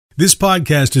This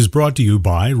podcast is brought to you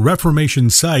by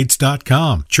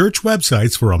ReformationSites.com, church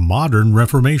websites for a modern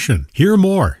Reformation. Hear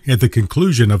more at the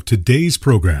conclusion of today's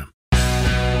program.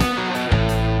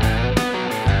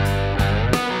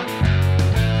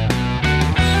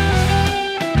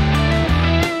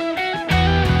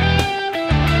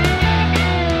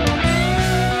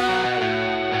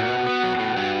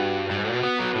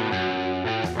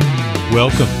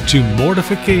 Welcome to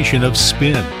Mortification of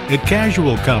Spin, a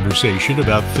casual conversation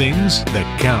about things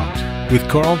that count, with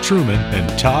Carl Trueman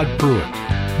and Todd Pruitt.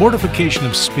 Mortification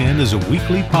of Spin is a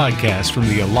weekly podcast from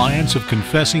the Alliance of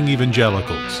Confessing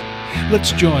Evangelicals.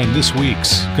 Let's join this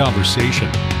week's conversation.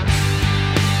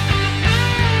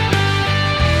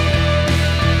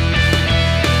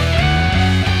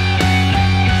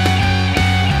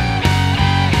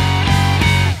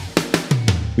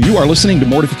 You are listening to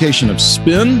Mortification of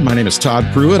Spin. My name is Todd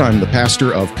Pruitt. I'm the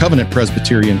pastor of Covenant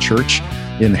Presbyterian Church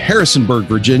in Harrisonburg,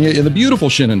 Virginia, in the beautiful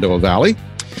Shenandoah Valley.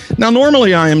 Now,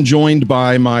 normally I am joined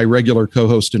by my regular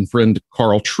co-host and friend,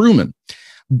 Carl Trueman.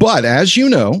 But as you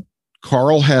know,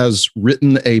 Carl has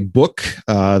written a book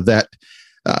Carl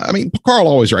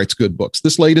always writes good books.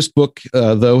 This latest book,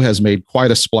 though, has made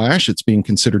quite a splash. It's being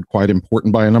considered quite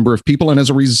important by a number of people. And as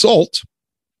a result,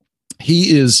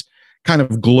 he is kind of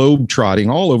globetrotting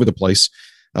all over the place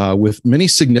with many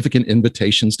significant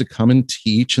invitations to come and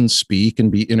teach and speak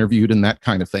and be interviewed and that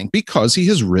kind of thing, because he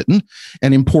has written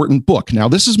an important book. Now,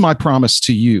 this is my promise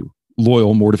to you,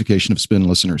 loyal Mortification of Spin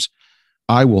listeners.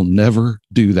 I will never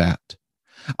do that.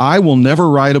 I will never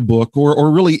write a book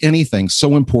or really anything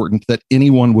so important that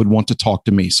anyone would want to talk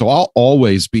to me. So I'll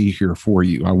always be here for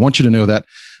you. I want you to know that.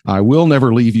 I will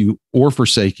never leave you or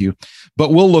forsake you,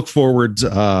 but we'll look forward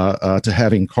to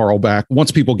having Carl back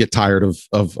once people get tired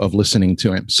of listening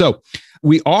to him. So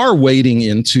we are wading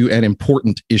into an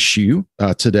important issue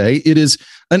today. It is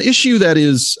an issue that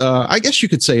is, I guess you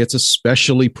could say it's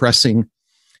especially pressing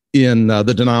in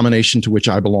the denomination to which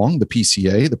I belong, the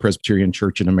PCA, the Presbyterian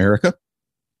Church in America.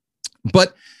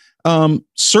 But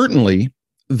certainly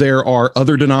there are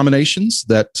other denominations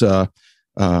that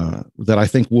I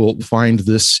think will find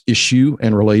this issue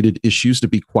and related issues to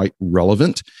be quite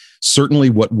relevant. Certainly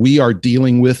what we are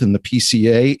dealing with in the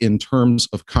PCA in terms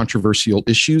of controversial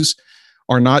issues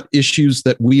are not issues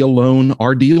that we alone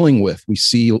are dealing with. We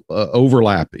see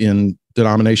overlap in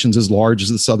denominations as large as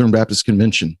the Southern Baptist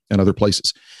Convention and other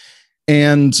places.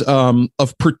 And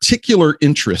of particular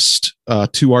interest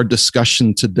to our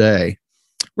discussion today,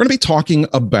 we're going to be talking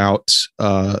about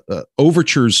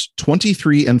Overtures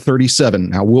 23 and 37.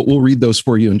 Now, we'll read those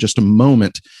for you in just a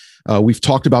moment. We've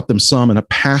talked about them some in a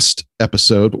past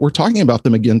episode. We're talking about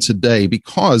them again today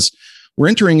because we're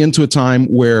entering into a time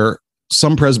where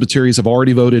some presbyteries have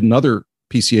already voted and other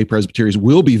PCA presbyteries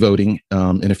will be voting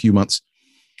in a few months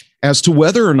as to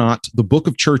whether or not the Book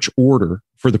of Church Order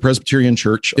for the Presbyterian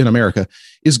Church in America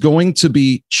is going to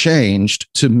be changed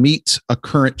to meet a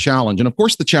current challenge. And of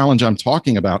course, the challenge I'm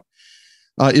talking about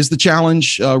is the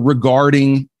challenge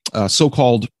regarding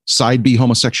so-called side B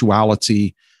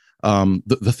homosexuality,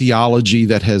 the theology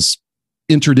that has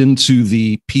entered into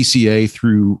the PCA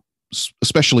through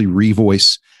especially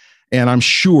Revoice. And I'm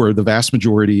sure the vast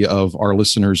majority of our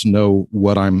listeners know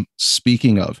what I'm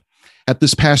speaking of. At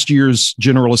this past year's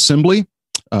General Assembly,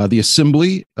 the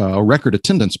Assembly, a record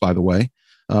attendance, by the way,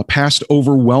 passed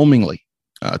overwhelmingly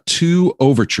two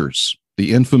overtures,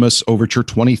 the infamous Overture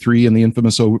 23 and the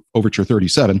infamous Overture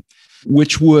 37,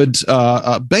 which would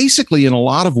basically, in a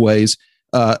lot of ways,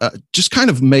 just kind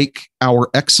of make our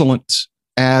excellent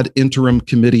ad interim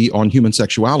committee on human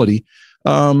sexuality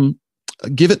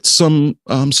give it some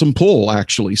pull,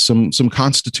 actually, some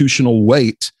constitutional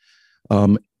weight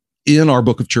in our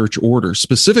Book of Church Order,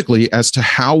 specifically as to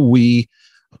how we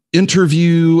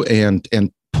interview and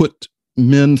put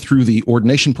men through the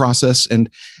ordination process and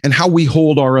how we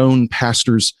hold our own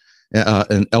pastors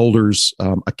and elders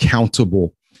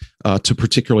accountable to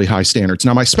particularly high standards.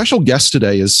 Now, my special guest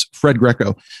today is Fred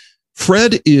Greco.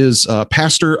 Fred is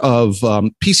pastor of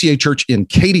PCA Church in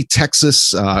Katy,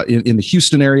 Texas, in the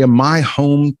Houston area, my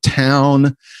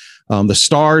hometown. The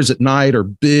stars at night are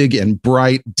big and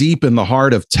bright, deep in the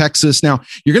heart of Texas. Now,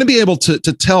 you're going to be able to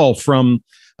tell from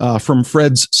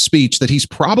Fred's speech that he's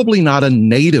probably not a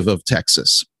native of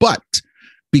Texas, but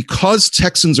because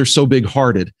Texans are so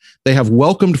big-hearted, they have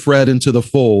welcomed Fred into the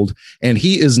fold, and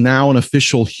he is now an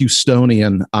official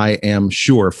Houstonian, I am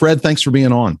sure. Fred, thanks for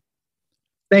being on.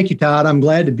 Thank you, Todd. I'm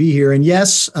glad to be here. And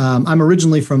yes, I'm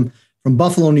originally from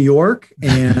Buffalo, New York,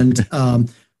 and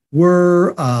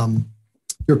we're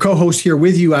your co-host here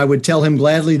with you, I would tell him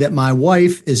gladly that my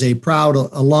wife is a proud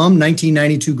alum,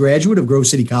 1992 graduate of Grove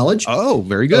City College. Oh,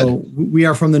 very good. So we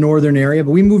are from the northern area,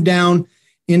 but we moved down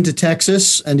into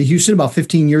Texas and to Houston about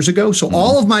 15 years ago. So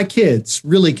all of my kids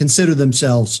really consider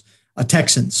themselves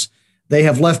Texans. They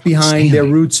have left behind their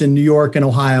roots in New York and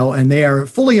Ohio, and they are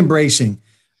fully embracing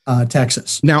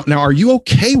Texas. Now, are you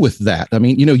okay with that? I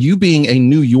mean, you being a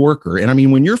New Yorker, and I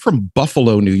mean, when you're from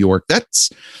Buffalo, New York, that's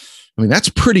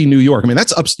pretty New York. I mean,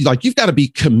 that's like, you've got to be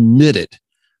committed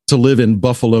to live in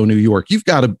Buffalo, New York. You've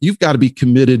got to be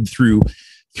committed through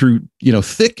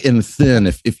thick and thin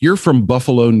if you're from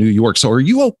Buffalo, New York. So are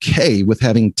you okay with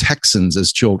having Texans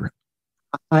as children?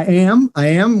 I am.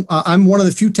 I'm one of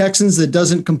the few Texans that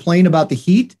doesn't complain about the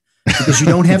heat, because you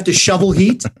don't have to shovel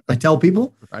heat, I tell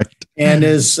people. Right. And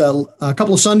as a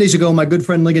couple of Sundays ago, my good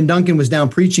friend Ligon Duncan was down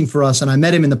preaching for us, and I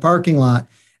met him in the parking lot.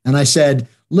 And I said,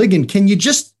 Ligon, can you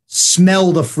just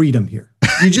smell the freedom here?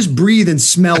 You just breathe and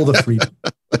smell the freedom.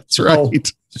 That's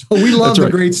right. So we love the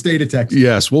great state of Texas.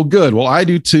 Yes. Well, good. Well, I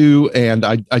do too. And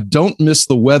I don't miss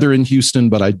the weather in Houston,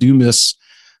 but I do miss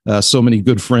so many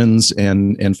good friends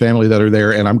and family that are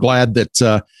there. And I'm glad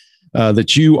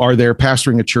that you are there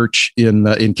pastoring a church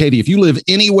in Katy. If you live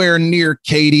anywhere near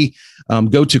Katy,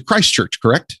 go to Christ Church,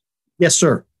 correct? Yes,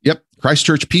 sir. Yep. Christ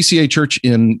Church, PCA Church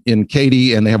in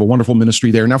Katy, and they have a wonderful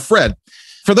ministry there. Now, Fred,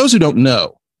 for those who don't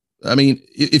know, I mean,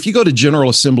 if you go to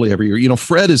General Assembly every year,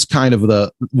 Fred is kind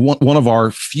of one of our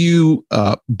few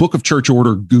Book of Church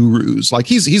Order gurus. Like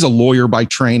he's a lawyer by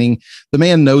training. The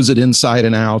man knows it inside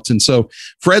and out. And so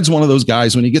Fred's one of those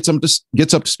guys, when he gets up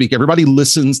to speak, everybody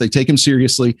listens. They take him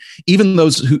seriously. Even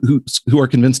those who are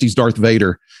convinced he's Darth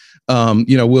Vader,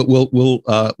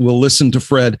 we'll listen to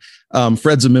Fred.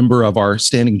 Fred's a member of our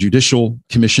Standing Judicial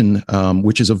Commission,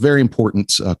 which is a very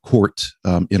important court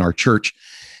in our church.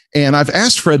 And I've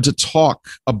asked Fred to talk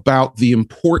about the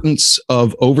importance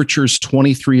of Overtures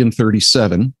 23 and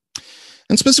 37,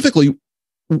 and specifically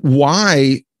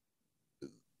why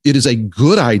it is a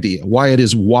good idea, why it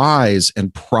is wise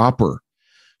and proper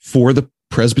for the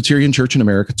Presbyterian Church in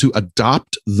America to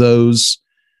adopt those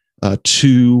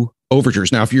two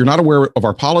overtures. Now, if you're not aware of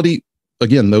our polity,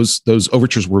 again, those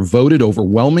overtures were voted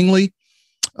overwhelmingly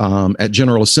at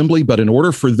General Assembly, but in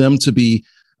order for them to be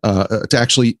to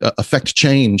actually affect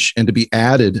change and to be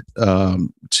added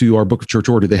to our Book of Church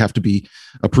Order, they have to be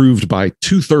approved by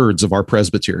 2/3 of our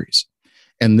presbyteries,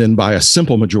 and then by a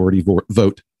simple majority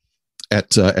vote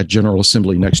at General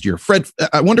Assembly next year. Fred,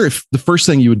 I wonder if the first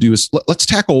thing you would do is let's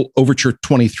tackle Overture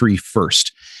 23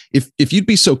 first. If you'd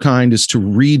be so kind as to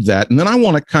read that, and then I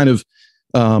want to kind of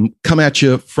come at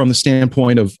you from the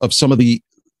standpoint of some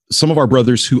of our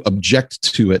brothers who object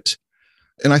to it.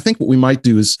 And I think what we might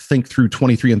do is think through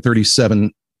 23 and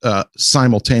 37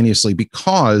 simultaneously,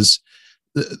 because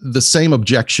the same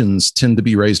objections tend to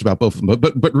be raised about both of them.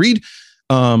 But read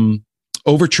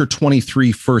Overture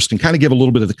 23 first and kind of give a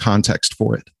little bit of the context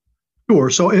for it. Sure.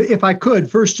 So if I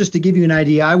could, first, just to give you an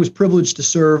idea, I was privileged to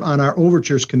serve on our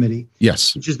Overtures Committee.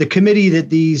 Yes. Which is the committee that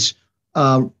these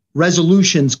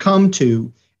resolutions come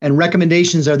to, and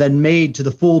recommendations are then made to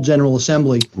the full General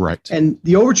Assembly. Right. And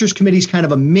the Overtures Committee is kind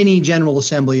of a mini General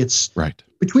Assembly. It's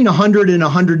between 100 and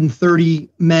 130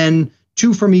 men,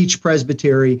 2 from each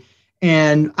presbytery,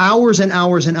 and hours and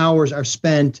hours and hours are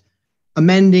spent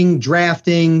amending,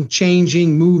 drafting,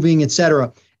 changing, moving,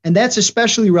 etc. And that's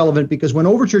especially relevant because when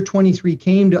Overture 23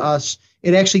 came to us,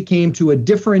 it actually came to a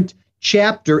different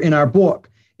chapter in our book.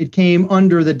 It came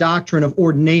under the doctrine of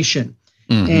ordination.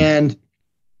 Mm-hmm. And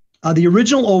the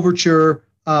original overture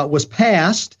was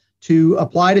passed to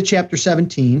apply to chapter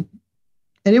 17,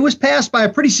 and it was passed by a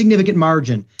pretty significant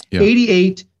margin,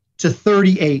 88 to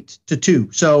 38 to 2.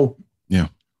 So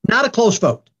not a close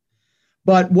vote.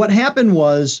 But what happened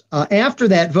was after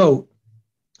that vote,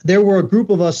 there were a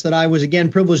group of us that I was, again,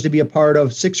 privileged to be a part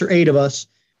of, 6 or 8 of us,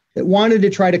 that wanted to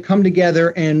try to come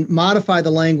together and modify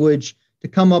the language to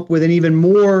come up with an even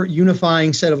more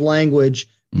unifying set of language,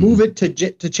 move it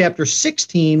to chapter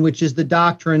 16, which is the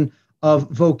doctrine of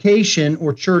vocation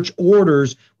or church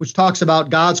orders, which talks about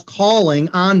God's calling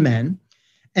on men.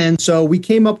 And so we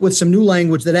came up with some new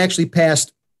language that actually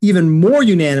passed even more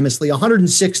unanimously,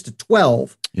 106 to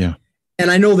 12. Yeah. And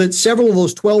I know that several of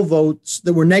those 12 votes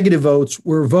that were negative votes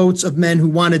were votes of men who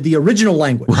wanted the original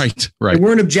language. Right. They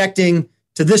weren't objecting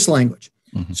to this language.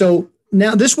 Mm-hmm. So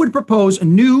now this would propose a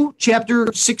new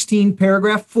chapter 16,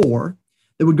 paragraph 4,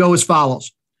 that would go as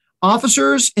follows.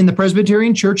 Officers in the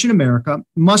Presbyterian Church in America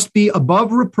must be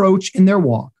above reproach in their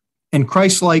walk and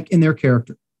Christ-like in their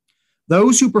character.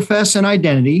 Those who profess an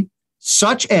identity,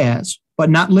 such as, but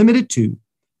not limited to,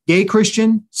 gay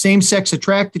Christian, same-sex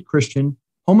attracted Christian,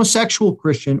 homosexual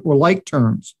Christian, or like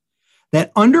terms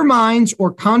that undermines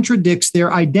or contradicts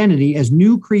their identity as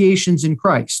new creations in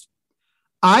Christ,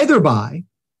 either by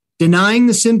denying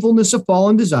the sinfulness of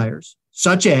fallen desires,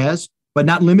 such as, but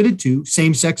not limited to,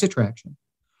 same-sex attraction,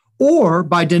 or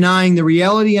by denying the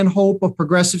reality and hope of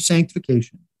progressive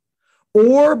sanctification,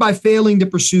 or by failing to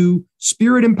pursue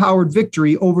spirit-empowered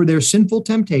victory over their sinful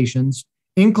temptations,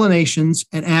 inclinations,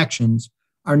 and actions,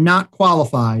 are not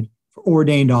qualified for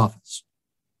ordained office.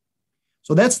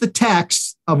 So that's the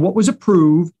text of what was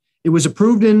approved. It was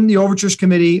approved in the Overtures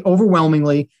Committee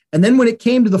overwhelmingly. And then when it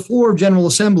came to the floor of General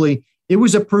Assembly, it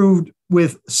was approved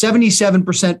with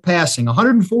 77% passing,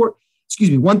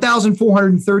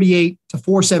 1,438 to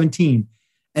 417.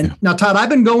 And now, Todd, I've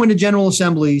been going to General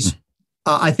Assemblies.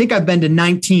 I think I've been to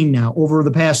 19 now over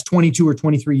the past 22 or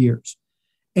 23 years.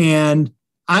 And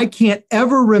I can't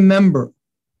ever remember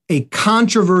a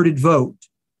controverted vote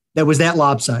that was that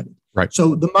lopsided. Right.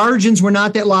 So the margins were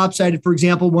not that lopsided. For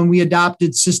example, when we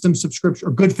adopted system subscription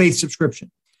or good faith subscription,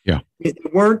 it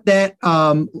weren't that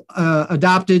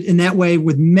adopted in that way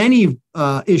with many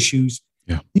issues.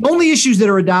 The only issues that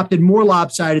are adopted more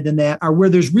lopsided than that are where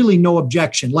there's really no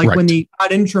objection. Like when the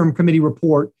Todd interim committee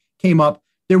report came up,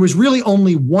 there was really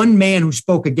only one man who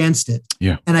spoke against it.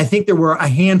 And I think there were a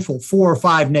handful, 4 or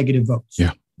 5 negative votes.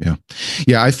 I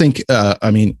think,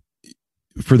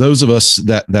 for those of us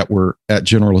that were at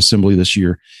General Assembly this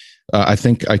year, I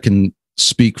think I can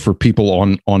speak for people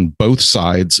on both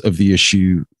sides of the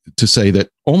issue to say that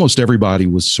almost everybody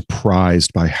was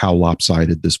surprised by how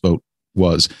lopsided this vote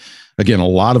was. Again, a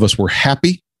lot of us were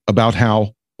happy about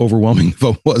how overwhelming the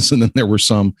vote was, and then there were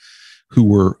some who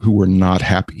were not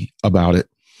happy about it.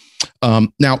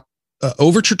 Now,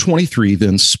 Overture 23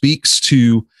 then speaks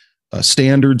to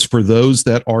standards for those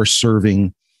that are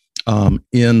serving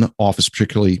in office,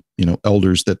 particularly,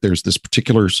 elders, that there's this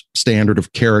particular standard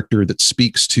of character that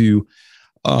speaks to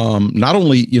not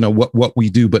only, what we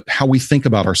do, but how we think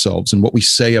about ourselves and what we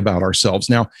say about ourselves.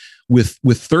 Now, with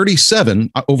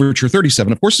 37, Overture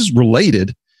 37, of course, is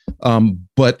related,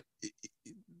 but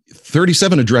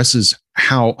 37 addresses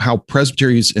how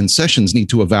presbyteries and sessions need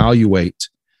to evaluate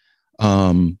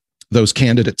those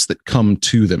candidates that come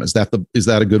to them. Is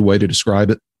that a good way to describe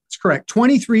it? That's correct.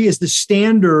 23 is the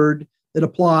standard that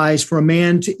applies for a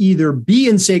man to either be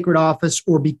in sacred office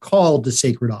or be called to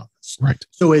sacred office. Right.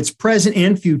 So it's present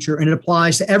and future, and it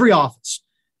applies to every office: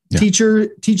 teacher,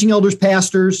 teaching elders,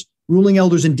 pastors, ruling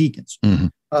elders, and deacons.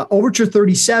 Overture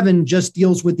 37 just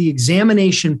deals with the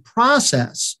examination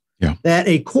process that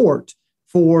a court,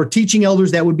 for teaching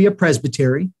elders, that would be a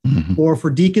presbytery, or for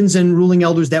deacons and ruling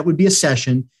elders, that would be a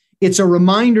session. It's a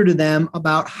reminder to them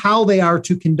about how they are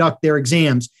to conduct their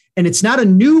exams. And it's not a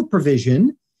new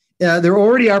provision. There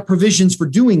already are provisions for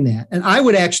doing that. And I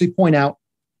would actually point out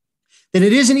that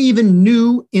it isn't even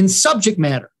new in subject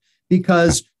matter,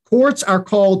 because courts are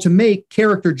called to make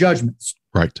character judgments.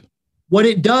 Right. What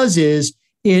it does is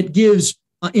it gives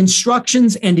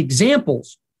instructions and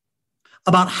examples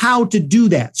about how to do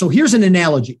that. So here's an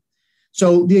analogy.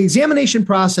 So the examination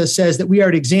process says that we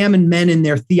are to examine men in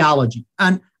their theology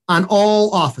on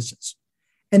all offices.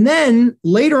 And then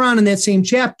later on in that same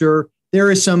chapter, there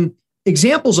is some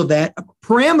examples of that,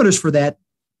 parameters for that.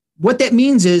 What that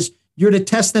means is you're to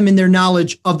test them in their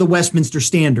knowledge of the Westminster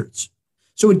standards.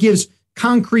 So it gives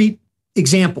concrete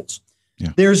examples.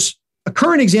 There's a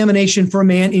current examination for a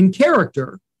man in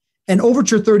character, and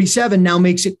Overture 37 now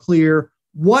makes it clear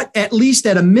what, at least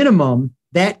at a minimum,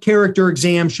 that character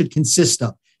exam should consist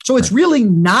of. So it's really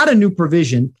not a new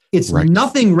provision. It's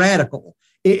nothing radical.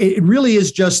 It really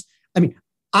is just,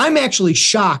 I'm actually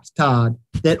shocked, Todd,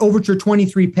 that Overture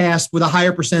 23 passed with a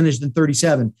higher percentage than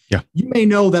 37. You may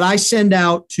know that I send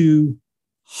out to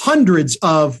hundreds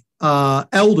of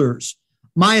elders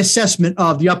my assessment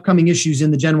of the upcoming issues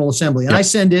in the General Assembly. And I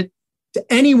send it to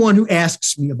anyone who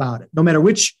asks me about it, no matter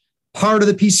which part of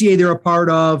the PCA they're a part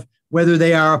of, whether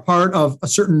they are a part of a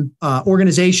certain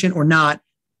organization or not.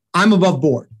 I'm above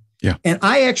board. And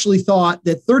I actually thought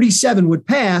that 37 would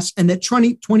pass and that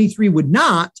 23 would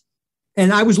not.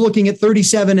 And I was looking at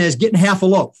 37 as getting half a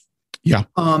loaf.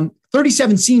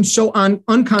 37 seems so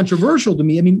uncontroversial to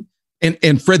me.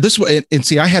 And Fred, this way, and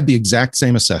see, I had the exact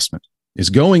same assessment, is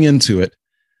going into it.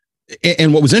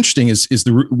 And what was interesting is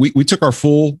we took our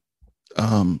full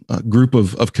group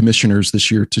of commissioners this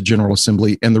year to General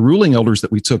Assembly, and the ruling elders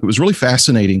that we took, it was really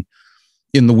fascinating.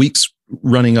 In the weeks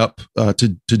running up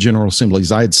to General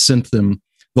Assemblies, I had sent them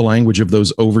the language of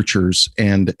those overtures.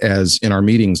 And as in our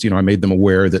meetings, I made them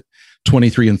aware that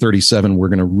 23 and 37 were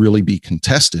going to really be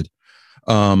contested.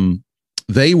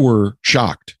 They were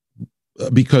shocked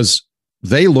because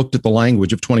they looked at the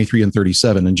language of 23 and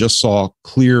 37 and just saw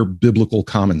clear biblical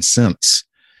common sense.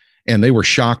 And they were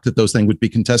shocked that those things would be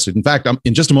contested. In fact,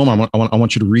 in just a moment, I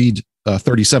want you to read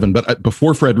 37. But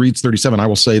before Fred reads 37, I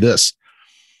will say this,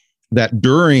 that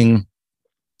during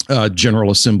General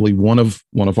Assembly, one of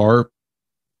our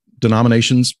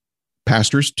denomination's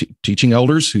pastors, teaching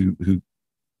elders who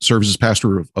serves as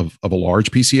pastor of a large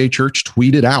PCA church,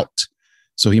 tweeted out.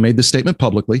 So he made this statement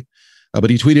publicly, but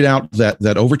he tweeted out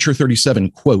that Overture 37,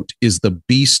 quote, is the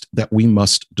beast that we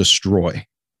must destroy.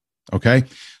 Okay.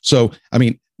 So, I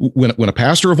mean, when a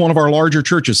pastor of one of our larger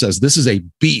churches says this is a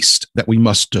beast that we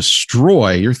must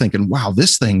destroy, you're thinking, wow,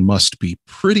 this thing must be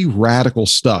pretty radical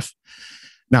stuff.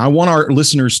 Now, I want our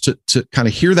listeners to kind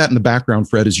of hear that in the background,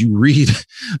 Fred, as you read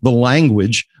the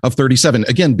language of 37.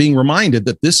 Again, being reminded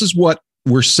that this is what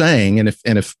we're saying, and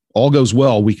if all goes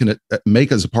well, we can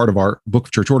make as a part of our Book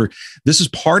of Church Order. This is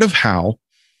part of how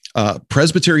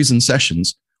presbyteries and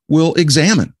sessions will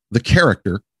examine the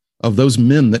character of those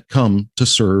men that come to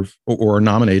serve or are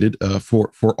nominated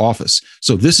for office.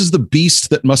 So this is the beast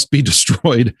that must be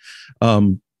destroyed.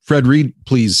 Fred, read,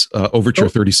 please, Overture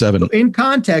 37. So in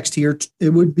context here, it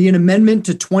would be an amendment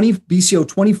to BCO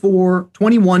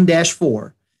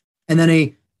 21-4. And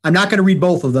then I'm not going to read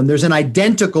both of them. There's an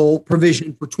identical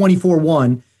provision for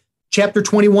 24-1. Chapter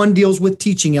 21 deals with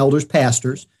teaching elders,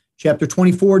 pastors. Chapter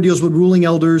 24 deals with ruling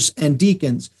elders and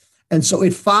deacons. And so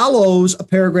it follows a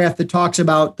paragraph that talks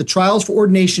about the trials for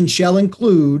ordination shall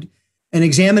include an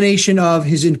examination of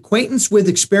his acquaintance with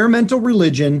experimental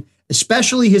religion,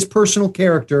 especially his personal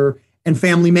character and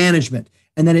family management.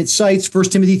 And then it cites 1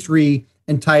 Timothy 3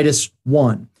 and Titus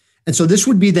 1. And so this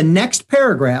would be the next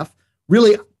paragraph,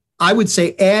 really, I would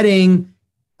say, adding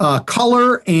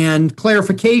color and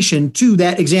clarification to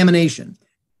that examination.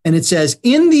 And it says,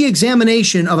 in the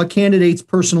examination of a candidate's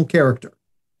personal character,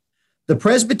 the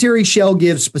presbytery shall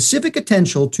give specific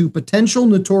attention to potential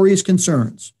notorious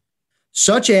concerns,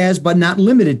 such as, but not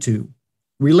limited to,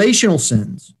 relational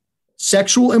sins,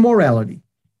 sexual immorality,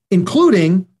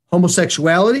 including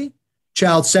homosexuality,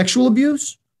 child sexual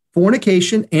abuse,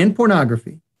 fornication, and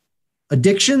pornography,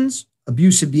 addictions,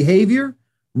 abusive behavior,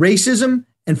 racism,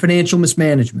 and financial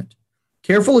mismanagement.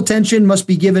 Careful attention must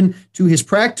be given to his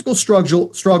practical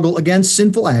struggle against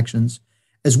sinful actions,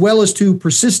 as well as to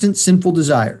persistent sinful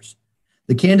desires.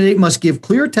 The candidate must give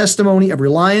clear testimony of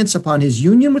reliance upon his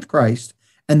union with Christ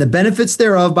and the benefits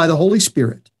thereof by the Holy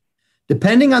Spirit,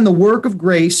 depending on the work of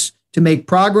grace to make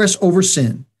progress over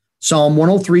sin, Psalm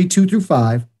 103,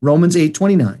 2-5, Romans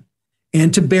 8:29,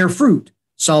 and to bear fruit,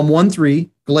 Psalm 1:3,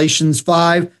 Galatians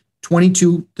 5,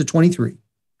 22-23.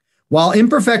 While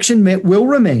imperfection will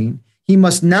remain, he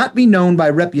must not be known by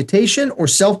reputation or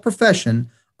self-profession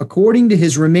according to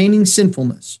his remaining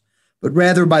sinfulness, but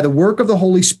rather by the work of the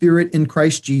Holy Spirit in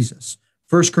Christ Jesus,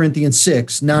 1 Corinthians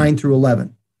 6,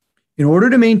 9-11. In order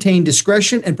to maintain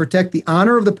discretion and protect the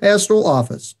honor of the pastoral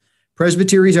office,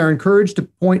 presbyteries are encouraged to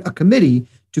appoint a committee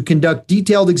to conduct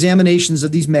detailed examinations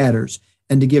of these matters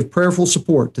and to give prayerful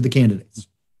support to the candidates.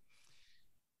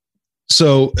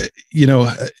 So,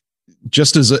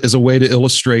 just as a way to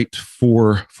illustrate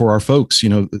for our folks,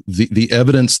 the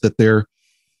evidence that there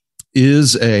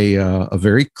is a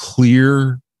very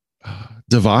clear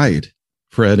divide,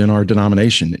 Fred, in our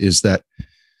denomination is that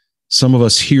some of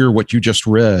us hear what you just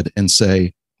read and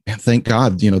say, man, thank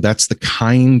God, that's the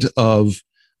kind of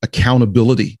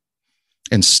accountability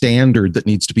and standard that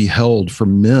needs to be held for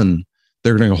men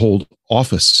that are going to hold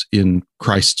office in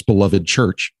Christ's beloved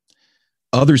church.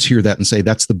 Others hear that and say,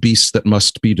 that's the beast that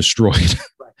must be destroyed.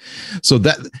 Right. So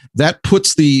that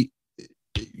puts that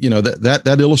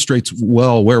illustrates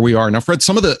well where we are. Now, Fred,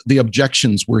 some of the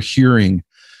objections we're hearing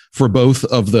for both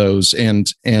of those,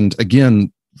 and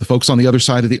again, the folks on the other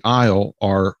side of the aisle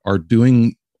are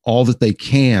doing all that they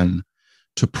can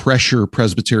to pressure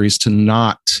presbyteries to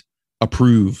not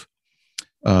approve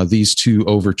these two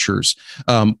overtures.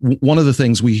 One of the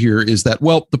things we hear is that,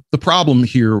 well, the problem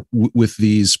here with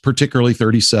these, particularly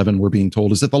 37, we're being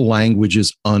told, is that the language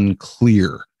is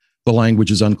unclear. The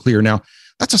language is unclear. Now,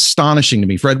 that's astonishing to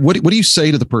me. Fred, what do you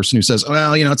say to the person who says,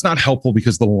 well, it's not helpful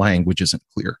because the language isn't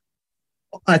clear?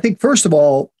 I think, first of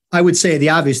all, I would say the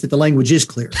obvious, that the language is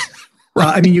clear.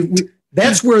 Right.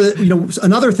 That's where,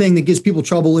 another thing that gives people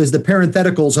trouble is the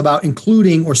parentheticals about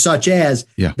including or such as.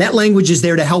 Yeah. That language is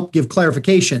there to help give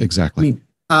clarification. Exactly.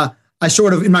 I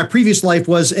sort of, in my previous life,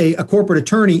 was a corporate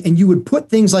attorney, and you would put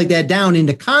things like that down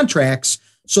into contracts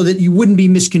so that you wouldn't be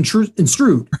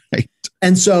misconstrued. Right.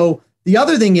 And so the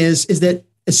other thing is that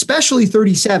especially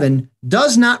 37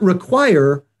 does not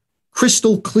require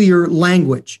crystal clear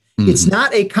language. Mm-hmm. It's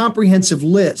not a comprehensive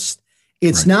list.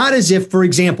 It's not as if, for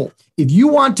example, if you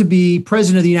want to be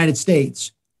president of the United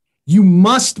States, you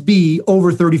must be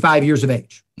over 35 years of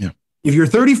age. Yeah. If you're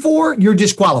 34, you're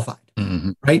disqualified,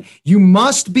 right? You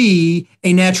must be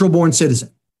a natural born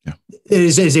citizen. Yeah. It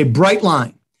is a bright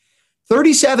line.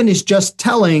 37 is just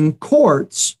telling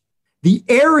courts the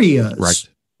areas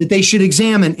that they should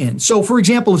examine in. So, for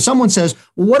example, if someone says,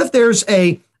 well, what if there's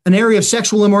an area of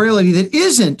sexual immorality that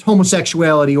isn't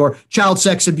homosexuality or child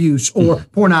sex abuse or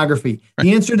pornography?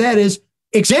 The answer to that is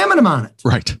examine them on it.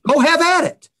 Right. Go have at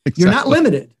it. Exactly. You're not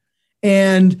limited.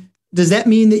 And does that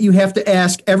mean that you have to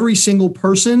ask every single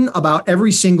person about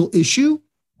every single issue?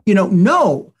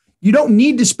 No. You don't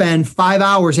need to spend 5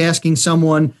 hours asking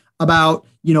someone about,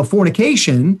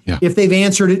 fornication if they've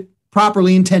answered it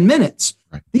properly in 10 minutes.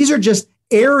 Right. These are just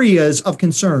areas of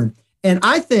concern. And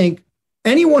I think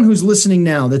anyone who's listening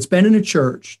now that's been in a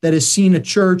church, that has seen a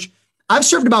church, I've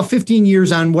served about 15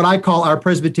 years on what I call our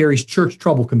Presbyterian's Church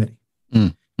Trouble Committee.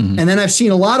 And then I've seen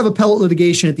a lot of appellate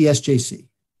litigation at the SJC.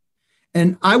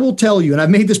 And I will tell you, and I've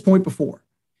made this point before,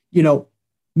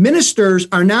 ministers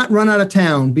are not run out of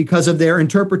town because of their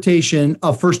interpretation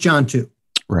of 1 John 2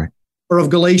 or of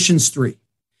Galatians 3.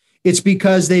 It's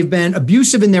because they've been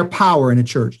abusive in their power in a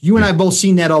church. You and I have both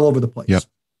seen that all over the place. Yep.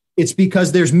 It's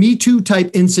because there's Me Too type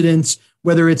incidents,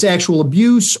 whether it's actual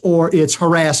abuse or it's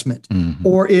harassment,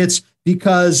 or it's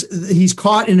because he's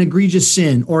caught in egregious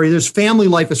sin, or his family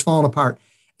life has fallen apart.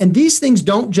 And these things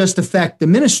don't just affect the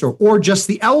minister or just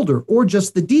the elder or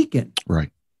just the deacon.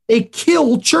 Right. They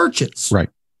kill churches. Right.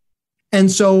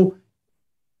 And so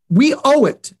we owe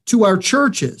it to our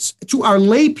churches, to our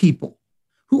lay people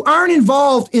who aren't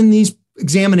involved in these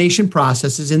examination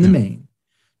processes in the main,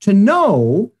 to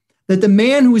know that the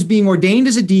man who is being ordained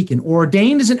as a deacon or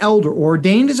ordained as an elder or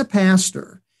ordained as a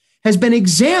pastor has been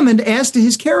examined as to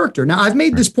his character. Now, I've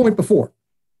made this point before.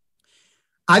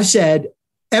 I've said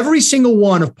every single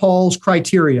one of Paul's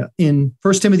criteria in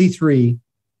 1 Timothy 3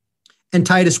 and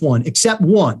Titus 1, except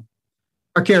one,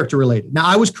 are character related. Now,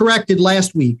 I was corrected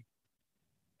last week.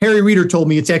 Harry Reeder told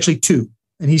me it's actually 2,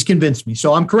 and he's convinced me.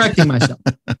 So I'm correcting myself.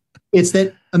 It's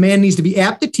that a man needs to be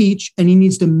apt to teach and he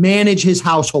needs to manage his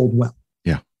household well.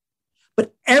 Yeah.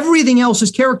 But everything else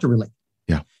is character related.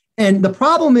 Yeah. And the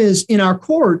problem is in our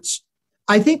courts,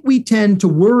 I think we tend to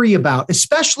worry about,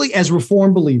 especially as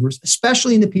Reformed believers,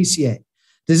 especially in the PCA,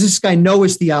 does this guy know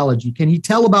his theology? Can he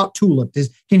tell about tulip?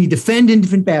 Can he defend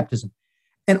infant baptism?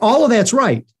 And all of that's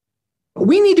right. But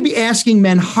we need to be asking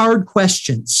men hard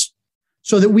questions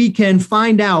so that we can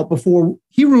find out before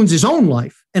he ruins his own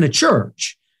life and a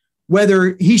church,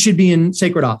 whether he should be in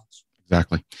sacred office.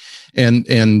 Exactly.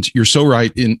 And you're so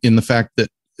right in the fact that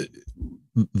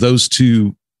those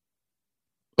two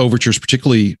overtures,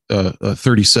 particularly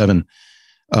 37,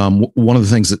 one of the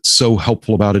things that's so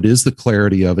helpful about it is the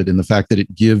clarity of it and the fact that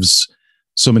it gives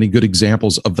so many good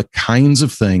examples of the kinds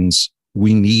of things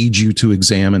we need you to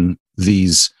examine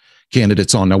these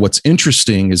candidates on. Now, what's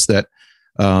interesting is that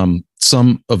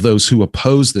some of those who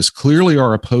oppose this clearly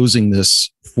are opposing this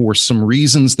for some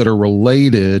reasons that are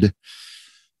related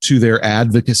to their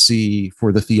advocacy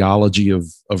for the theology of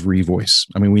revoice.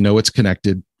 I mean, we know it's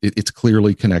connected. It's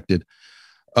clearly connected.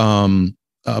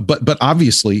 But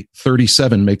obviously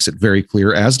 37 makes it very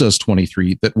clear, as does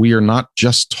 23, that we are not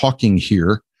just talking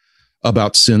here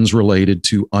about sins related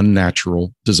to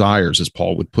unnatural desires, as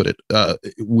Paul would put it.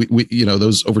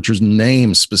 Those overtures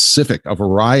name a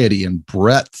variety and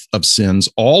breadth of sins,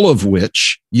 all of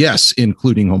which, yes,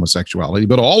 including homosexuality,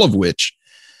 but all of which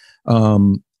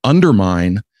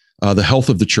undermine the health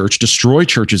of the church, destroy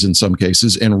churches in some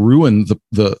cases, and ruin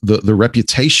the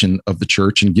reputation of the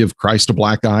church and give Christ a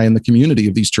black eye in the community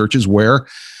of these churches where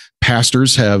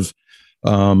pastors have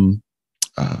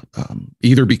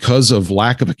either because of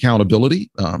lack of accountability,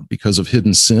 because of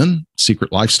hidden sin, secret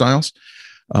lifestyles,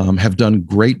 have done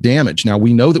great damage. Now,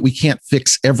 we know that we can't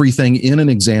fix everything in an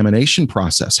examination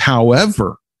process.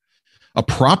 However, a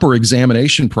proper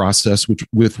examination process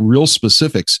with real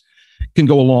specifics can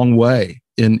go a long way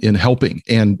in helping.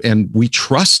 And we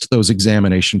trust those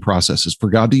examination processes for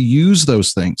God to use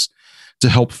those things to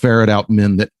help ferret out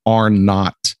men that are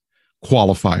not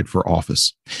qualified for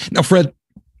office. Now, Fred,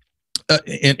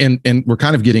 and we're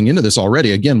kind of getting into this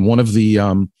already. Again, one of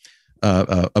the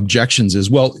objections is,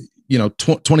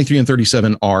 23 and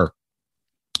 37 are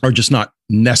just not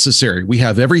necessary. We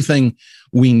have everything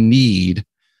we need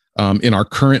in our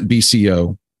current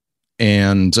BCO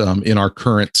and in our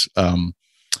current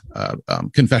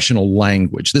confessional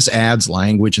language. This adds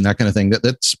language and that kind of thing.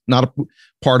 That's not a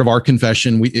part of our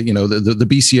confession. The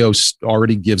BCO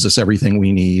already gives us everything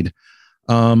we need.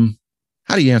 How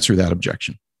do you answer that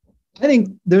objection? I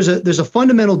think there's a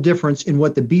fundamental difference in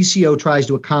what the BCO tries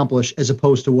to accomplish as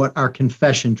opposed to what our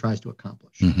confession tries to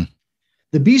accomplish. Mm-hmm.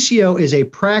 The BCO is a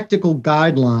practical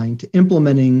guideline to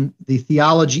implementing the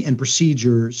theology and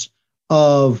procedures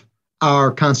of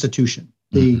our Constitution,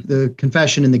 the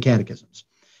confession and the catechisms.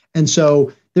 And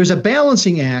so there's a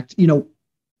balancing act.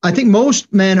 I think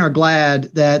most men are glad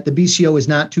that the BCO is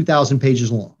not 2,000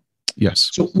 pages long. Yes.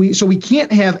 So we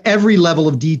can't have every level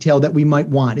of detail that we might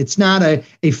want. It's not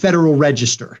a federal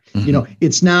register. Mm-hmm.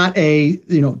 It's not a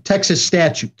Texas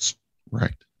statutes.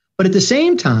 Right. But at the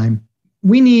same time,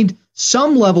 we need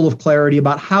some level of clarity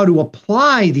about how to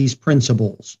apply these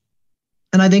principles.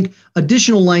 And I think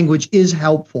additional language is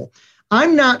helpful.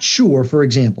 I'm not sure, for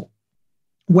example,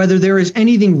 whether there is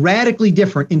anything radically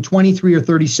different in 23 or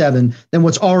 37 than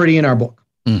what's already in our book.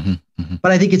 Mm-hmm. Mm-hmm.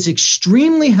 But I think it's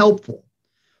extremely helpful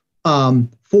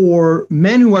for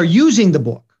men who are using the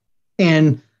book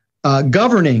and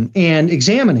governing and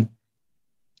examining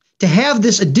to have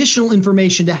this additional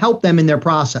information to help them in their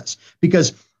process.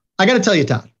 Because I got to tell you,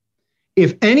 Todd,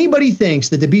 if anybody thinks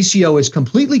that the BCO is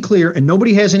completely clear and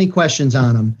nobody has any questions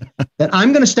on them, that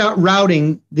I'm going to start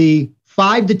routing the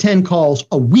 5 to 10 calls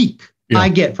a week I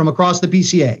get from across the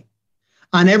PCA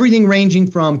on everything ranging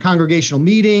from congregational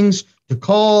meetings to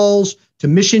calls to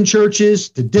mission churches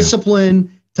to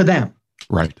discipline to them.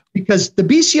 Right. Because the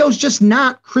BCO is just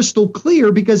not crystal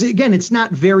clear because, again, it's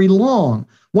not very long.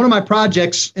 One of my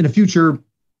projects in a future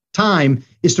time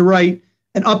is to write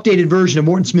an updated version of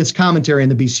Morton Smith's commentary on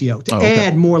the BCO to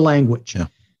add more language. Yeah.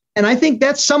 And I think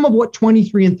that's some of what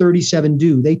 23 and 37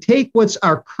 do. They take what's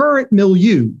our current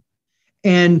milieu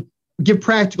and give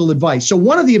practical advice. So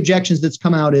one of the objections that's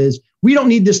come out is we don't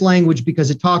need this language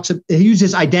because it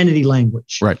uses identity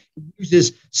language. Right. It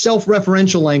uses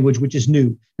self-referential language, which is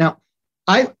new. Now,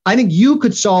 I think you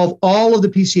could solve all of the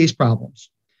PCA's problems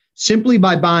simply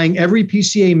by buying every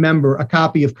PCA member a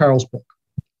copy of Carl's book,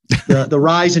 The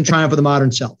Rise and Triumph of the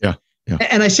Modern Self. Yeah. Yeah.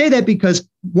 And I say that because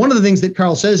one of the things that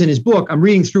Carl says in his book, I'm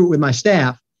reading through it with my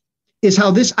staff, is how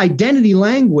this identity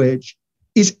language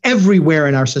is everywhere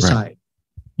in our society. Right.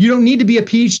 You don't need to be a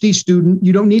PhD student.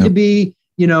 You don't need to be,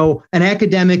 an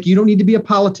academic. You don't need to be a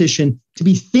politician to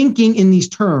be thinking in these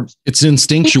terms. It's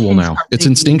instinctual now. It's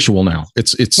instinctual now.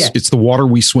 It's the water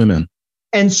we swim in.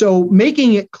 And so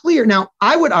making it clear. Now,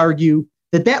 I would argue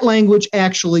that language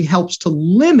actually helps to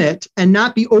limit and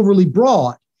not be overly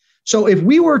broad. So if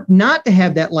we were not to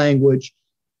have that language,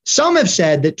 some have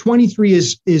said that 23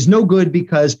 is no good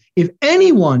because if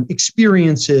anyone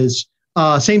experiences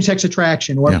same-sex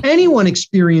attraction, or if anyone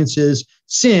experiences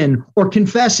sin or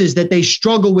confesses that they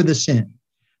struggle with a sin,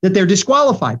 that they're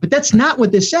disqualified. But that's not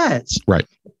what this says. Right.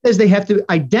 It says they have to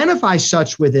identify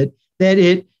such with it that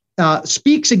it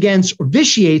speaks against or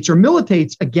vitiates or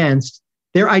militates against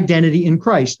their identity in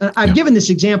Christ. And I've given this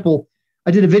example.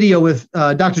 I did a video with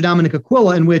Dr. Dominic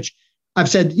Aquila in which I've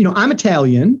said, I'm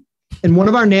Italian, and one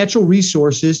of our natural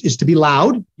resources is to be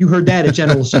loud. You heard that at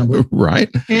General Assembly. Right.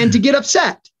 And to get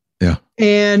upset. Yeah.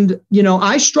 And,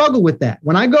 I struggle with that.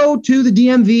 When I go to the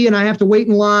DMV and I have to wait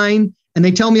in line and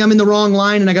they tell me I'm in the wrong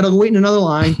line and I got to wait in another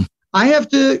line, I have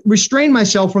to restrain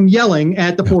myself from yelling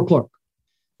at the poor clerk.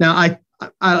 Now,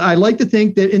 I like to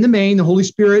think that in the main, the Holy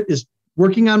Spirit is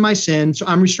working on my sin, so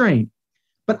I'm restrained.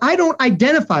 But I don't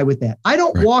identify with that. I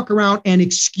don't walk around and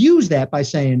excuse that by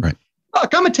saying,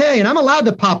 look, I'm Italian. I'm allowed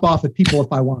to pop off at people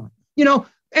if I want.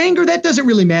 Anger, that doesn't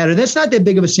really matter. That's not that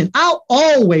big of a sin. I'll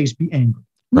always be angry.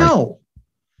 No.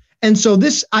 And so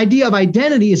this idea of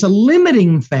identity is a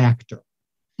limiting factor.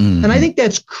 Mm-hmm. And I think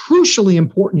that's crucially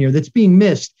important here. That's being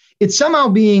missed. It's somehow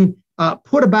being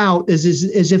put about as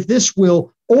if this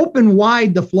will open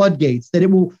wide the floodgates, that it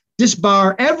will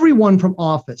disbar everyone from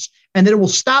office, and that it will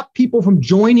stop people from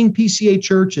joining PCA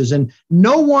churches. And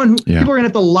people are going to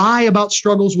have to lie about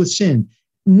struggles with sin,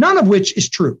 none of which is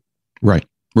true. Right.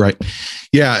 Right.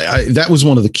 Yeah, that was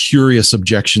one of the curious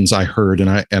objections I heard. And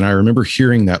I remember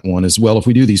hearing that one as well. If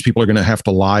we do, these people are going to have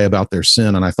to lie about their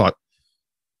sin. And I thought,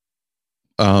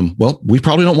 we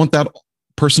probably don't want that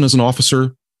person as an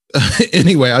officer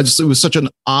anyway. It was such an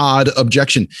odd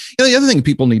objection. The other thing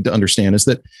people need to understand is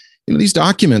that these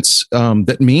documents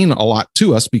that mean a lot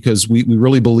to us because we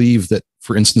really believe that,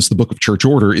 for instance, the Book of Church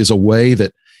Order is a way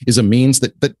that is a means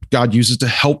that God uses to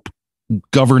help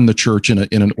govern the church in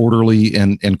an orderly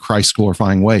and Christ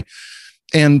glorifying way.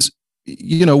 And,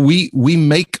 we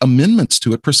make amendments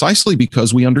to it precisely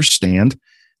because we understand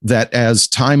that as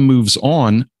time moves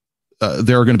on,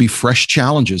 there are going to be fresh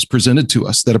challenges presented to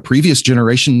us that a previous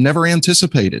generation never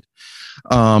anticipated.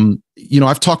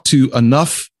 I've talked to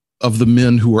enough of the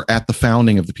men who were at the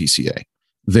founding of the PCA,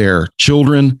 their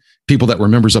children people that were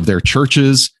members of their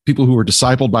churches, people who were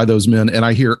discipled by those men. And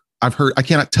I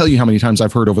cannot tell you how many times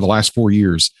I've heard over the last 4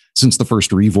 years since the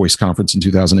first Revoice conference in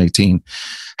 2018,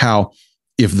 how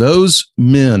if those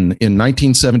men in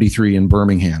 1973 in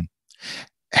Birmingham,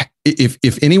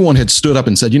 if anyone had stood up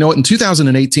and said, you know what, in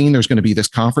 2018, there's going to be this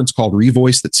conference called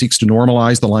Revoice that seeks to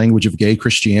normalize the language of gay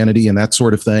Christianity and that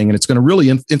sort of thing. And it's going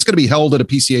to be held at a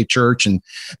PCA church, and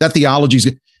that theology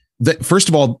is that, first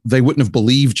of all, they wouldn't have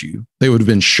believed you. They would have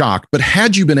been shocked. But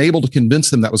had you been able to convince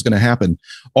them that was going to happen,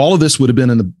 all of this would have been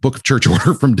in the Book of Church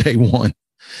Order from day one.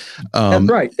 That's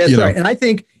right. That's right. And I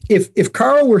think if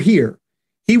Carl were here,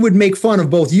 he would make fun of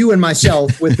both you and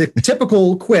myself with the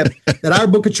typical quip that our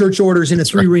Book of Church Order is in a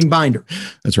 3-ring binder.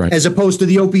 That's right. As opposed to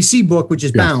the OPC book, which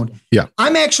is bound. Yeah.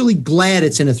 I'm actually glad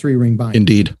it's in a 3-ring binder.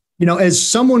 Indeed. You know, as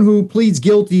someone who pleads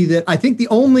guilty, that I think the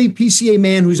only PCA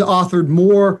man who's authored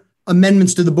more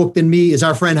amendments to the book than me is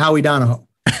our friend Howie Donahoe.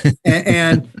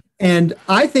 and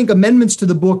I think amendments to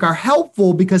the book are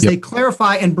helpful because they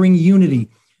clarify and bring unity.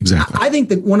 Exactly. I think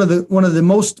that one of the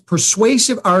most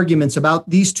persuasive arguments about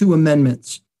these two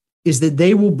amendments is that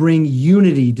they will bring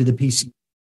unity to the PCA.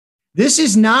 This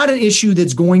is not an issue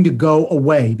that's going to go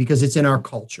away because it's in our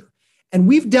culture. And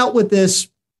we've dealt with this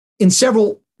in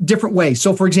several different ways.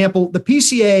 So, for example, the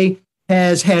PCA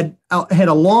has had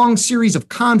a long series of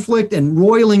conflict and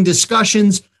roiling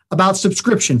discussions about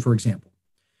subscription, for example.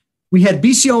 We had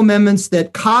BCO amendments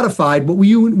that codified what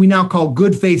we now call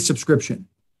good faith subscription.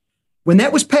 When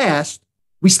that was passed,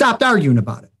 we stopped arguing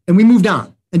about it and we moved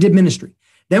on and did ministry.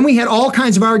 Then we had all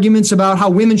kinds of arguments about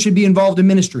how women should be involved in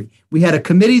ministry. We had a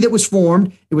committee that was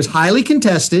formed. It was highly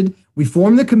contested. We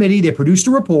formed the committee. They produced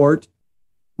a report.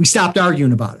 We stopped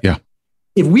arguing about it. Yeah.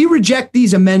 If we reject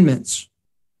these amendments,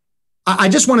 I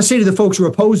just want to say to the folks who are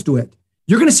opposed to it,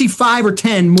 you're going to see 5 or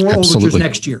 10 more overtures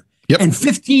next year and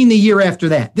 15 the year after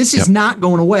that. This is not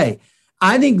going away.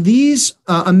 I think these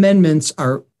amendments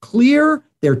are clear.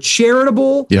 They're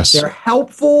charitable. Yes. They're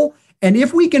helpful. And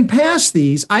if we can pass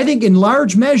these, I think in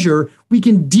large measure, we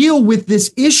can deal with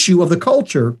this issue of the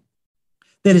culture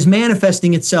that is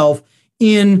manifesting itself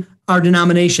in our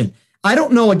denomination. I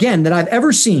don't know, again, that I've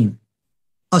ever seen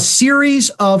a series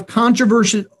of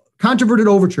controverted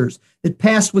overtures that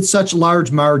passed with such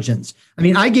large margins. I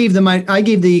mean, I gave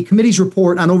the committee's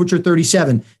report on Overture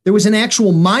 37. There was an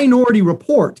actual minority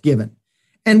report given,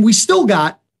 and we still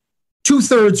got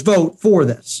 2/3 vote for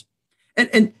this.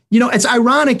 And you know, it's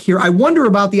ironic here. I wonder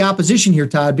about the opposition here,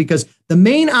 Todd, because the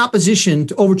main opposition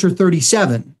to Overture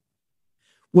 37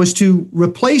 was to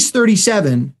replace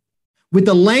 37 with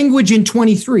the language in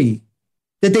 23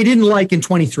 that they didn't like in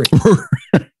 23.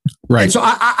 Right. And so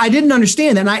I didn't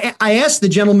understand that. And I asked the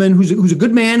gentleman who's a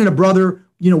good man and a brother,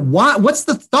 you know, what's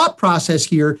the thought process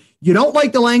here? You don't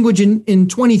like the language in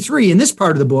 23 in this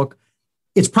part of the book.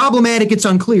 It's problematic. It's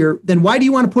unclear. Then why do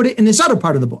you want to put it in this other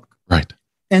part of the book? Right.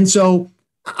 And so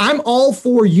I'm all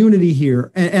for unity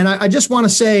here. And I just want to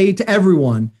say to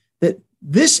everyone that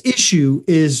this issue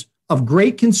is of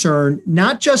great concern,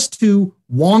 not just to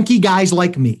wonky guys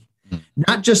like me,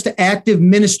 not just to active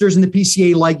ministers in the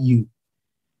PCA like you.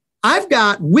 I've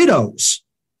got widows,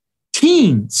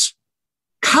 teens,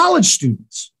 college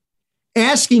students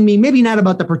asking me, maybe not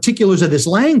about the particulars of this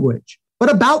language,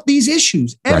 but about these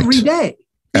issues every day.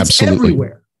 It's Absolutely.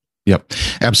 everywhere. Yep,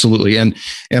 absolutely. And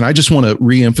I just want to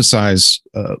reemphasize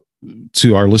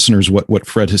to our listeners what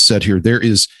Fred has said here. There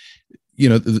is, you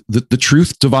know, the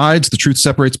truth divides, the truth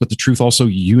separates, but the truth also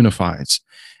unifies.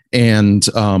 And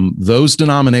those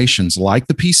denominations like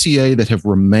the PCA that have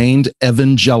remained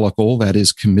evangelical, that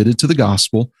is committed to the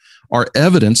gospel, are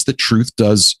evidence that truth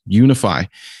does unify.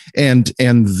 And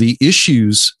the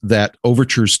issues that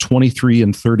Overtures 23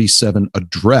 and 37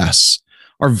 address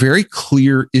are very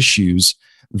clear issues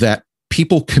that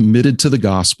people committed to the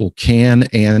gospel can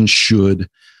and should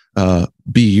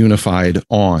be unified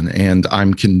on. And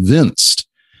I'm convinced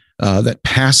that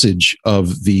passage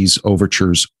of these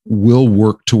overtures will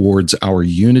work towards our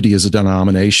unity as a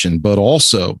denomination, but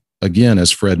also, again,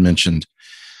 as Fred mentioned,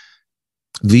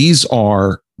 these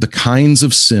are the kinds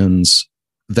of sins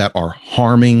that are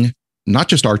harming not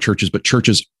just our churches, but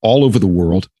churches all over the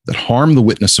world, that harm the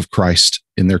witness of Christ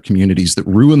in their communities, that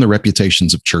ruin the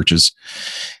reputations of churches.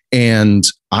 And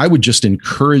I would just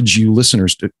encourage you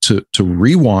listeners to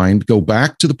rewind, go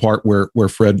back to the part where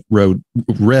Fred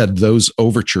read those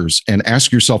overtures and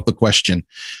ask yourself the question,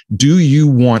 do you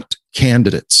want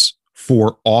candidates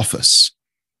for office,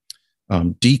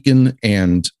 deacon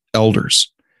and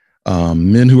elders,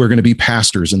 men who are going to be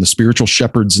pastors and the spiritual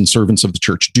shepherds and servants of the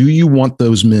church? Do you want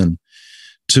those men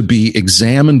to be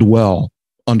examined well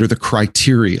under the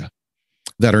criteria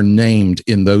that are named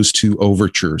in those two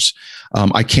overtures.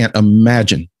 I can't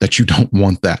imagine that you don't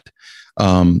want that.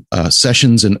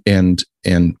 Sessions and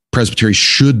presbytery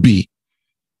should be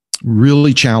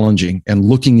really challenging and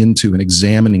looking into and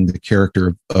examining the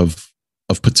character of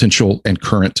potential and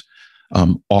current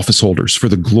office holders for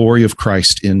the glory of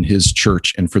Christ in his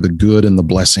church and for the good and the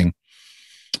blessing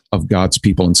of God's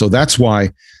people. And so that's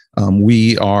why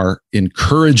we are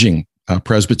encouraging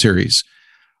presbyteries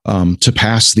to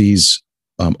pass these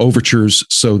overtures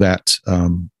so that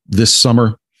this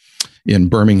summer in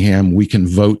Birmingham, we can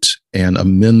vote and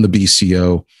amend the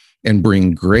BCO and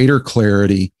bring greater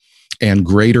clarity and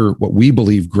greater, what we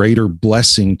believe, greater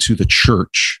blessing to the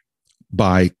church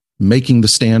by making the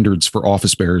standards for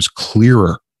office bearers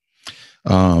clearer.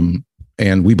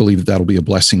 And we believe that that'll be a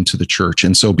blessing to the church.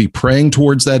 And so be praying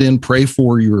towards that end. Pray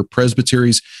for your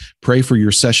presbyteries. Pray for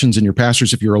your sessions and your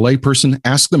pastors. If you're a layperson,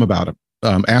 ask them about it.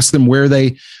 Ask them where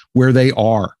they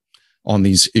are on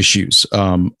these issues.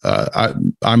 I'm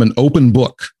an open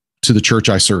book to the church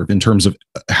I serve in terms of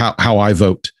how I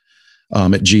vote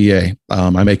at GA.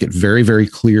 I make it very, very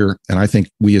clear. And I think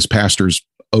we as pastors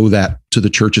owe that to the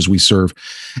churches we serve.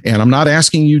 And I'm not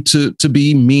asking you to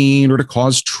be mean or to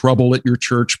cause trouble at your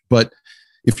church, but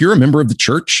if you're a member of the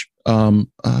church,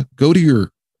 go to your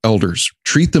elders,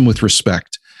 treat them with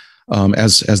respect,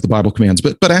 as the Bible commands.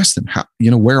 But ask them,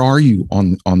 where are you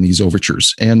on these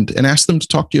overtures, and ask them to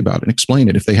talk to you about it and explain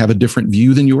it. If they have a different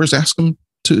view than yours, ask them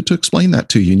to explain that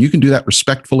to you, and you can do that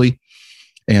respectfully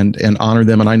and honor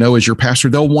them. And I know as your pastor,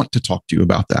 they'll want to talk to you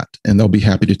about that, and they'll be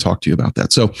happy to talk to you about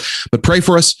that. So, but pray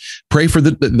for us. Pray for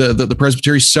the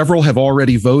presbytery. Several have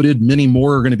already voted. Many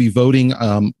more are going to be voting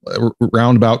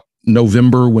around about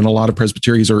November, when a lot of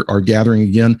presbyteries are gathering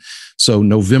again. So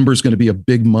November is going to be a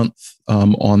big month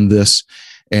on this,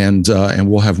 and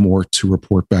we'll have more to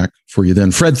report back for you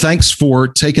then. Fred, thanks for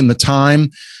taking the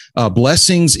time.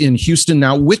 Blessings in Houston.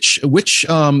 Now, which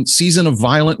season of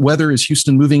violent weather is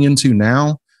Houston moving into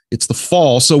now? It's the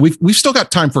fall, so we've still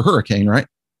got time for hurricane, right?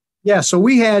 Yeah, so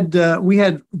we had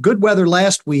good weather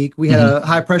last week. We had a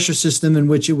high pressure system in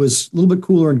which it was a little bit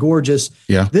cooler and gorgeous.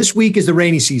 Yeah. This week is the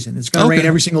rainy season. It's going to rain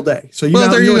every single day. So you know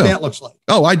what that looks like.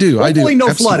 Oh, I do. Hopefully no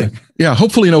Absolutely. flooding. Yeah,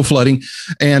 hopefully no flooding.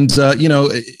 And,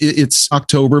 it's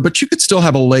October, but you could still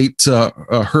have a late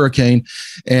hurricane.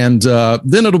 And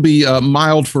then it'll be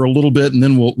mild for a little bit. And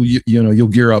then you'll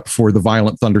gear up for the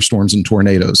violent thunderstorms and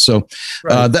tornadoes. So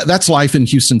that's life in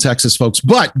Houston, Texas, folks.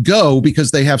 But go, because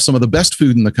they have some of the best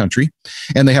food in the country.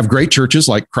 And they have great churches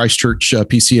like Christ Church,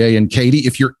 PCA, and Katy.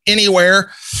 If you're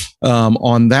anywhere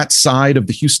on that side of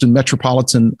the Houston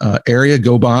metropolitan area,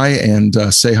 go by and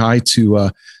say hi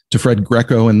to Fred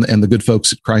Greco and the good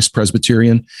folks at Christ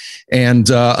Presbyterian. And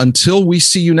until we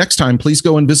see you next time, please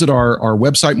go and visit our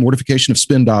website,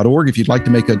 mortificationofspin.org. If you'd like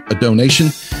to make a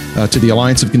donation to the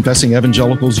Alliance of Confessing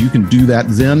Evangelicals, you can do that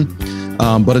then.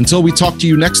 But until we talk to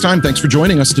you next time, thanks for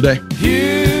joining us today.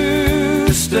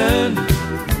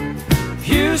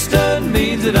 Houston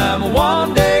means that I'm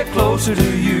one day closer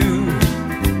to you.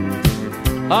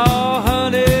 Oh,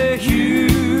 honey,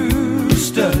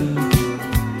 Houston.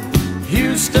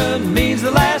 Houston means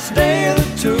the last day of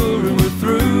the tour and we're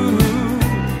through.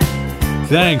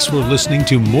 Thanks for listening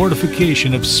to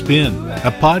Mortification of Spin,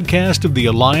 a podcast of the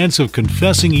Alliance of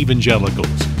Confessing Evangelicals.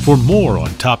 For more on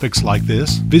topics like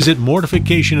this, visit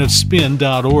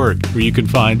mortificationofspin.org, where you can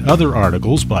find other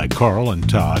articles by Carl and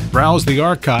Todd, browse the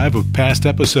archive of past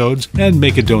episodes, and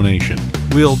make a donation.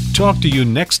 We'll talk to you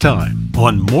next time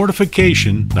on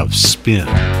Mortification of Spin.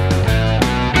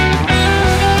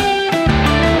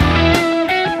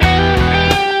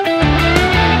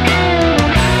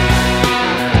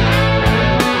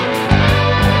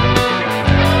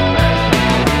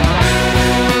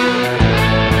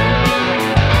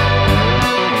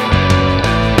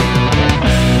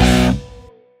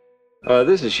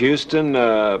 This is Houston.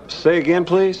 Say again,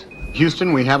 please.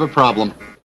 Houston, we have a problem.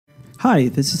 Hi,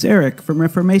 this is Eric from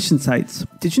Reformation Sites.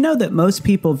 Did you know that most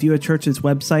people view a church's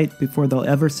website before they'll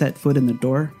ever set foot in the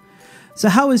door? So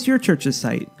how is your church's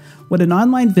site? Would an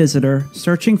online visitor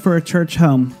searching for a church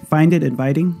home find it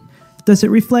inviting? Does it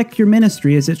reflect your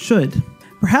ministry as it should?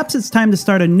 Perhaps it's time to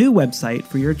start a new website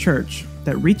for your church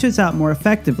that reaches out more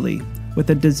effectively with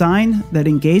a design that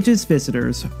engages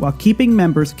visitors while keeping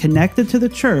members connected to the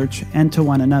church and to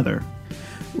one another.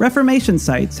 Reformation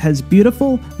Sites has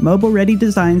beautiful, mobile-ready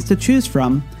designs to choose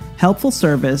from, helpful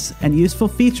service, and useful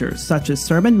features such as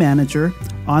Sermon Manager,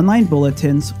 online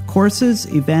bulletins, courses,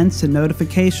 events, and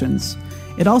notifications.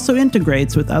 It also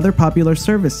integrates with other popular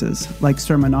services like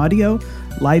sermon audio,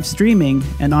 live streaming,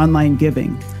 and online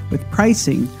giving, with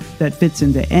pricing that fits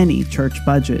into any church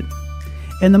budget.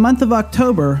 In the month of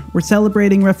October, we're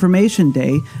celebrating Reformation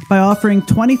Day by offering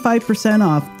 25%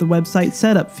 off the website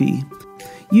setup fee.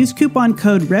 Use coupon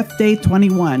code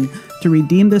REFDAY21 to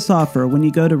redeem this offer when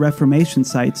you go to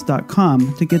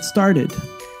reformationsites.com to get started.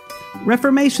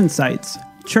 Reformation Sites,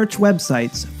 church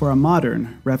websites for a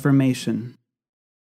modern Reformation.